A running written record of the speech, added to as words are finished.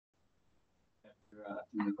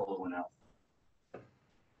Nicola went out?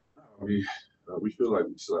 We feel like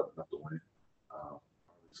we still have enough to win.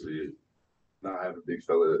 Obviously, not having a big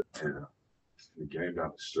fella in the game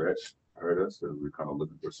down the stretch hurt us because we're kind of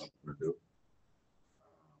looking for something to do.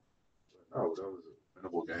 No, that was a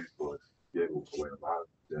winnable game for us. Yeah, we play a lot of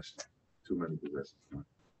possessions, too many possessions.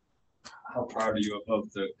 How proud are you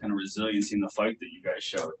of the kind of resiliency in the fight that you guys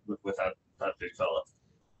showed with that big fella?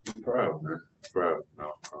 I'm proud, man. Proud.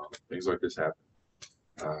 No, things like this happen.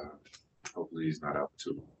 Hopefully he's not out for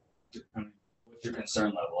too long. I mean, what's your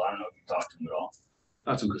concern level? I don't know if you talked to him at all.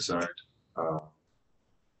 Not too concerned.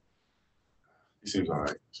 He seems all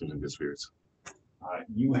right. Seems in good spirits.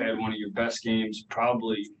 You had one of your best games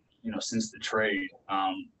probably, since the trade.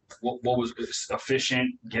 What was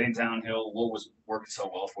efficient, getting downhill? What was working so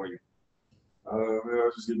well for you? I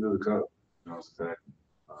was just getting to the cup. It's attacking.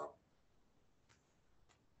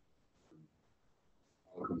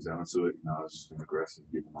 All it comes down to it, I was just being aggressive,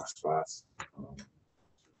 getting my spots.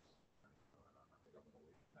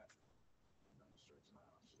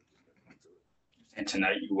 And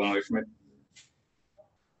tonight you went away from it?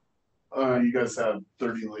 You guys had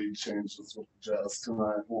 30 lead changes with the Jazz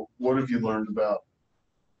tonight. What have you learned about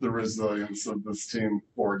the resilience of this team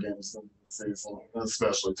 4 games into the season,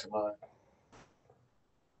 especially tonight?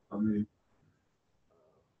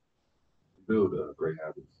 Build great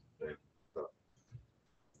habits.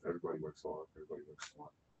 Everybody works hard. Everybody works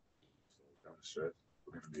smart. So down the stretch,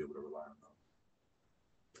 we're going to be able to rely on them.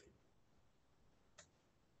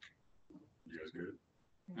 You guys good?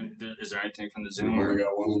 And is there anything from the Zoom? We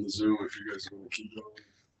got one on the Zoom. If you guys want to keep going,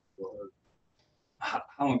 go ahead.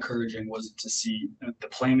 How encouraging was it to see the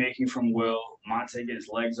playmaking from Will, Monte get his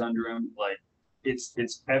legs under him? Like, it's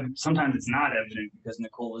sometimes it's not evident because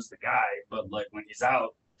Nicola's the guy, but like when he's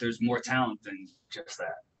out, there's more talent than just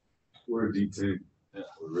that. We're a deep team. Yeah.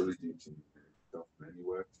 We're a really deep team. Come from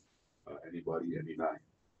anywhere, anybody, any night.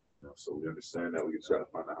 So we understand that we just got to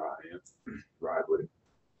find a high end, ride with it.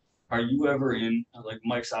 Are you ever in, like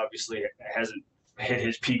Mike's obviously hasn't hit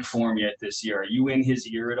his peak form yet this year. Are you in his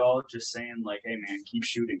ear at all? Just saying like, hey man, keep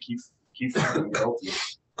shooting, keep firing. Of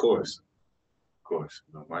course.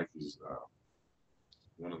 Mike is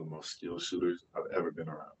one of the most skilled shooters I've ever been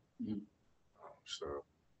around. Mm-hmm. So I'm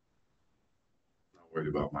not worried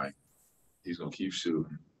about Mike. He's gonna keep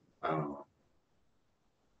shooting. He's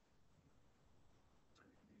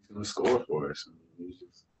gonna score for us.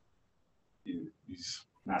 He's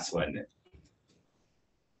not sweating it.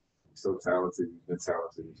 He's so talented. He's been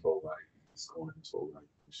talented his whole life. He's scoring his whole life.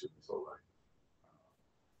 He's shooting his whole life.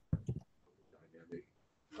 Dynamic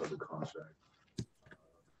of the contract.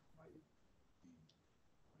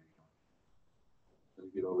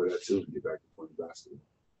 Get over that too and get back to playing basketball.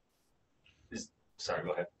 Sorry,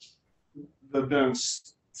 go ahead. The bench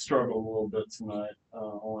struggled a little bit tonight.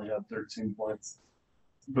 Only had 13 points,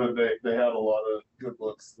 but they had a lot of good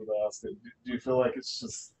looks to the basket. Do you feel like it's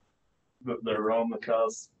just that they're on the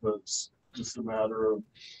cusp, but it's just a matter of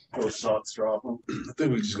those shots dropping? I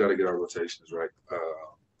think we just got to get our rotations right.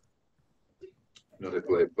 They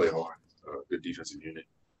play hard. Good defensive unit.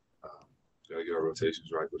 Got to get our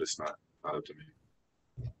rotations right, but it's not up to me.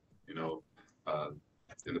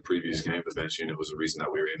 In the previous game, the bench unit was the reason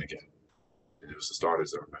that we were in again. And it was the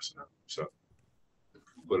starters that were messing up. So if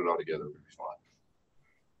we put it all together, we'll be fine.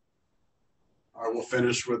 All right, we'll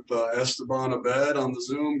finish with Esteban Abed on the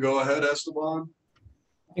Zoom. Go ahead, Esteban.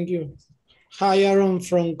 Thank you. Hi, Aaron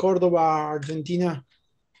from Cordoba, Argentina.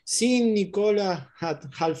 Seeing Nicola at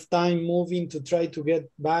halftime moving to try to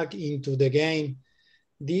get back into the game,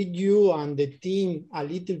 did you and the team a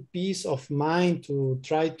little peace of mind to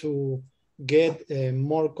try to get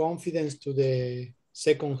more confidence to the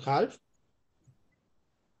second half?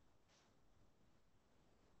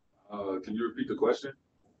 Can you repeat the question?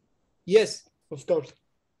 Yes, of course.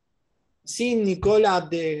 Seeing Nicola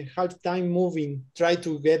at the halftime moving, try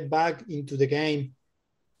to get back into the game,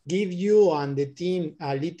 give you and the team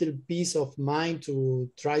a little peace of mind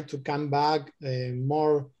to try to come back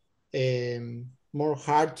more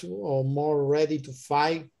hard or more ready to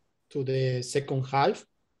fight to the second half?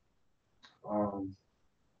 I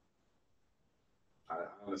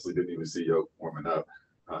honestly didn't even see Yoke warming up.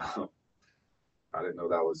 I didn't know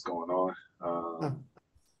that was going on.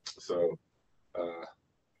 So,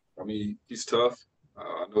 he's tough.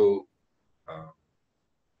 I know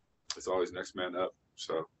it's always next man up.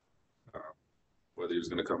 So, whether he was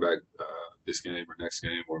going to come back this game or next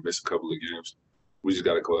game or miss a couple of games, we just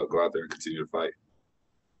got to go out there and continue to fight.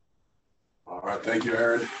 All right. Thank you,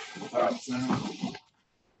 Aaron.